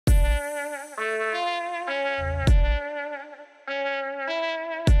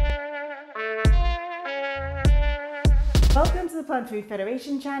the Plant Food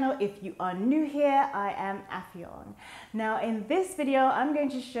Federation channel. If you are new here, I am Affion. Now in this video, I'm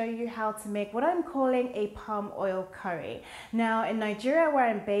going to show you how to make what I'm calling a palm oil curry. Now in Nigeria where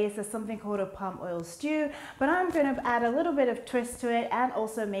I'm based, there's something called a palm oil stew, but I'm going to add a little bit of twist to it and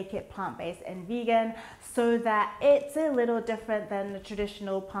also make it plant-based and vegan so that it's a little different than the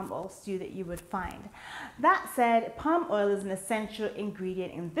traditional palm oil stew that you would find. That said, palm oil is an essential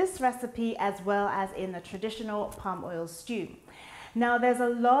ingredient in this recipe as well as in the traditional palm oil stew. Now there's a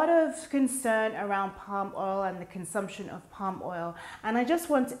lot of concern around palm oil and the consumption of palm oil, and I just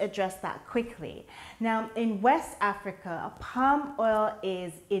want to address that quickly. Now in West Africa, palm oil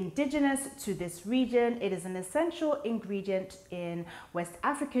is indigenous to this region. It is an essential ingredient in West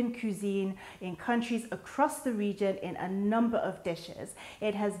African cuisine in countries across the region in a number of dishes.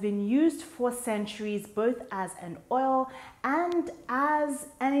 It has been used for centuries both as an oil and as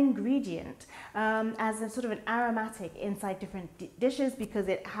an ingredient, as a sort of an aromatic inside different dishes because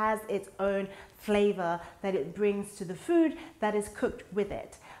it has its own flavor that it brings to the food that is cooked with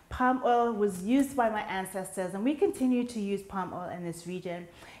it. Palm oil was used by my ancestors and we continue to use palm oil in this region.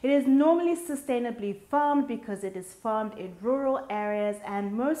 It is normally sustainably farmed because it is farmed in rural areas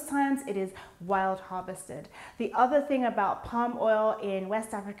and most times it is wild harvested. The other thing about palm oil in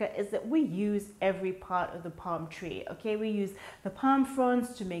West Africa is that we use every part of the palm tree. Okay, we use the palm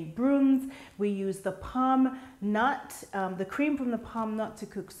fronds to make brooms, we use the palm nut, the cream from the palm nut to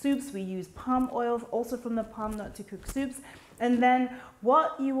cook soups, we use palm oil also from the palm nut to cook soups. And then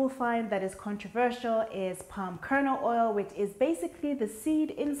what you will find that is controversial is palm kernel oil, which is basically the seed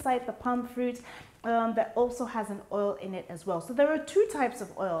inside the palm fruit that also has an oil in it as well. So there are two types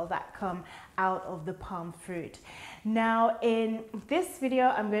of oil that come out of the palm fruit. Now in this video,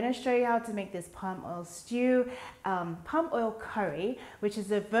 I'm going to show you how to make this palm oil stew, palm oil curry, which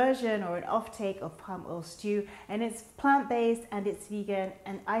is a version or an off-take of palm oil stew, and it's plant-based and it's vegan,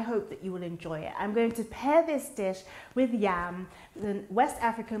 and I hope that you will enjoy it. I'm going to pair this dish with yam, the West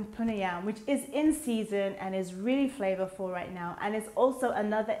African puna yam, which is in season and is really flavorful right now, and it's also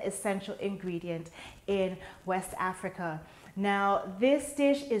another essential ingredient in West Africa. Now this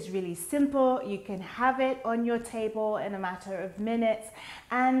dish is really simple. You can have it on your table in a matter of minutes,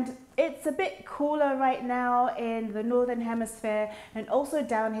 and it's a bit cooler right now in the northern hemisphere and also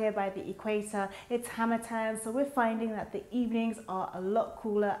down here by the equator. It's Hamatan, so we're finding that the evenings are a lot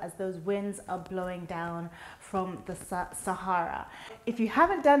cooler as those winds are blowing down from the Sahara. If you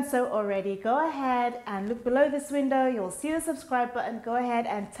haven't done so already, go ahead and look below this window. You'll see the subscribe button. Go ahead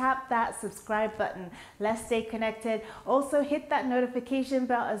and tap that subscribe button. Let's stay connected. Also hit that notification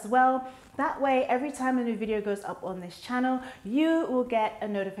bell as well. That way, every time a new video goes up on this channel, you will get a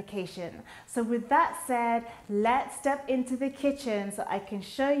notification. So with that said, let's step into the kitchen so I can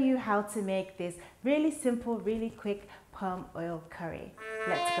show you how to make this really simple, really quick palm oil curry.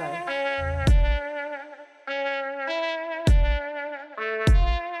 Let's go.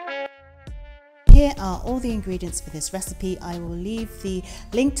 Here are all the ingredients for this recipe. I will leave the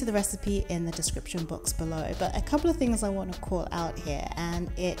link to the recipe in the description box below. But a couple of things I want to call out here,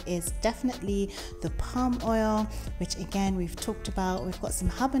 and it is definitely the palm oil, which again we've talked about. We've got some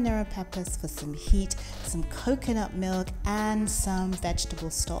habanero peppers for some heat, some coconut milk, and some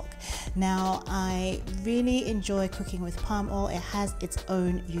vegetable stock. Now I really enjoy cooking with palm oil. It has its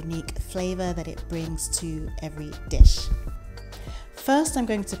own unique flavor that it brings to every dish. First, I'm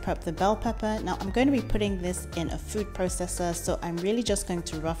going to prep the bell pepper. Now I'm going to be putting this in a food processor, so I'm really just going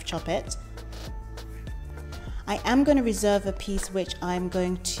to rough chop it. I am going to reserve a piece which I'm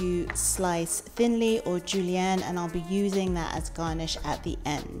going to slice thinly or julienne, and I'll be using that as garnish at the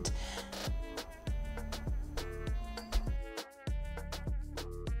end.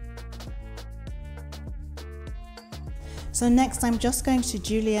 So next I'm just going to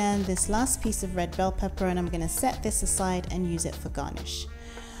julienne this last piece of red bell pepper, and I'm going to set this aside and use it for garnish.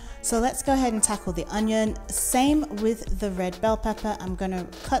 So let's go ahead and tackle the onion. Same with the red bell pepper. I'm going to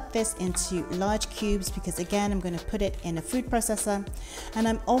cut this into large cubes because again I'm going to put it in a food processor, and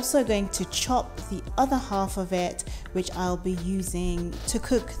I'm also going to chop the other half of it, which I'll be using to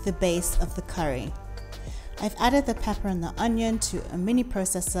cook the base of the curry. I've added the pepper and the onion to a mini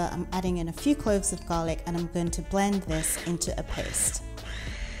processor. I'm adding in a few cloves of garlic, and I'm going to blend this into a paste.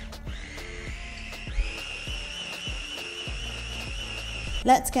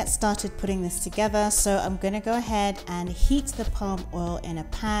 Let's get started putting this together. So I'm going to go ahead and heat the palm oil in a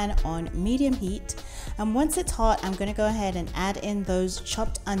pan on medium heat, and once it's hot I'm going to go ahead and add in those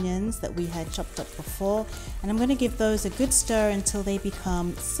chopped onions that we had chopped up before, and I'm going to give those a good stir until they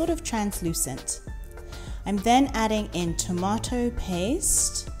become sort of translucent. I'm then adding in tomato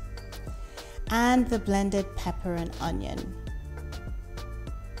paste and the blended pepper and onion.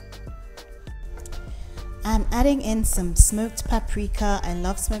 I'm adding in some smoked paprika. I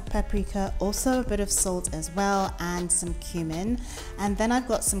love smoked paprika, also a bit of salt as well, and some cumin. And then I've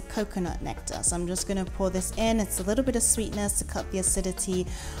got some coconut nectar. So I'm just gonna pour this in. It's a little bit of sweetness to cut the acidity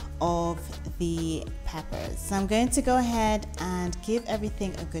of the peppers. So I'm going to go ahead and give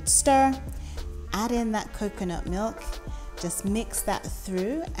everything a good stir. Add in that coconut milk. Just mix that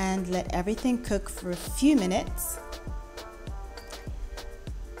through and let everything cook for a few minutes.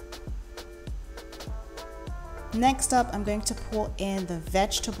 Next up, I'm going to pour in the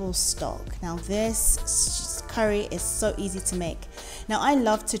vegetable stock. Now this curry is so easy to make. Now I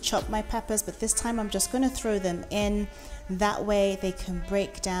love to chop my peppers, but this time I'm just going to throw them in. That way they can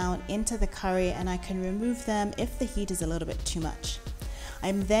break down into the curry and I can remove them if the heat is a little bit too much.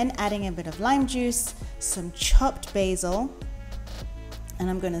 I'm then adding a bit of lime juice, some chopped basil, and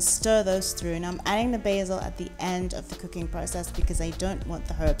I'm going to stir those through. And I'm adding the basil at the end of the cooking process because I don't want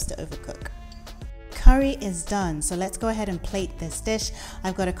the herbs to overcook. Curry is done, so let's go ahead and plate this dish.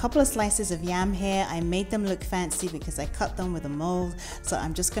 I've got a couple of slices of yam here. I made them look fancy because I cut them with a mold. So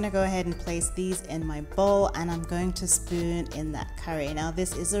I'm just going to go ahead and place these in my bowl and I'm going to spoon in that curry. Now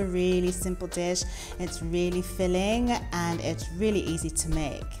this is a really simple dish. It's really filling and it's really easy to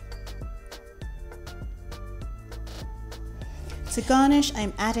make. To garnish,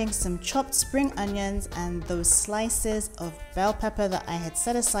 I'm adding some chopped spring onions and those slices of bell pepper that I had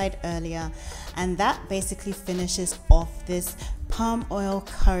set aside earlier, and that basically finishes off this palm oil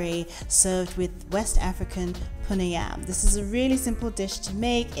curry served with West African yam. This is a really simple dish to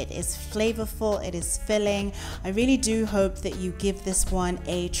make. It is flavorful, it is filling. I really do hope that you give this one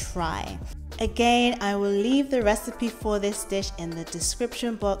a try. Again, I will leave the recipe for this dish in the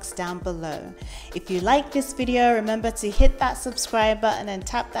description box down below. If you like this video, remember to hit that subscribe button and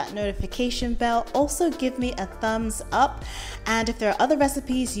tap that notification bell. Also give me a thumbs up. And if there are other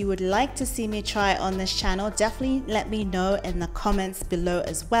recipes you would like to see me try on this channel, definitely let me know in the comments below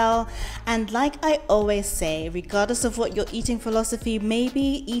as well. And like I always say, regardless of what your eating philosophy may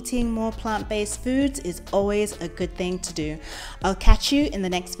be, eating more plant-based foods is always a good thing to do. I'll catch you in the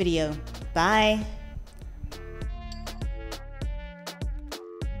next video. Bye.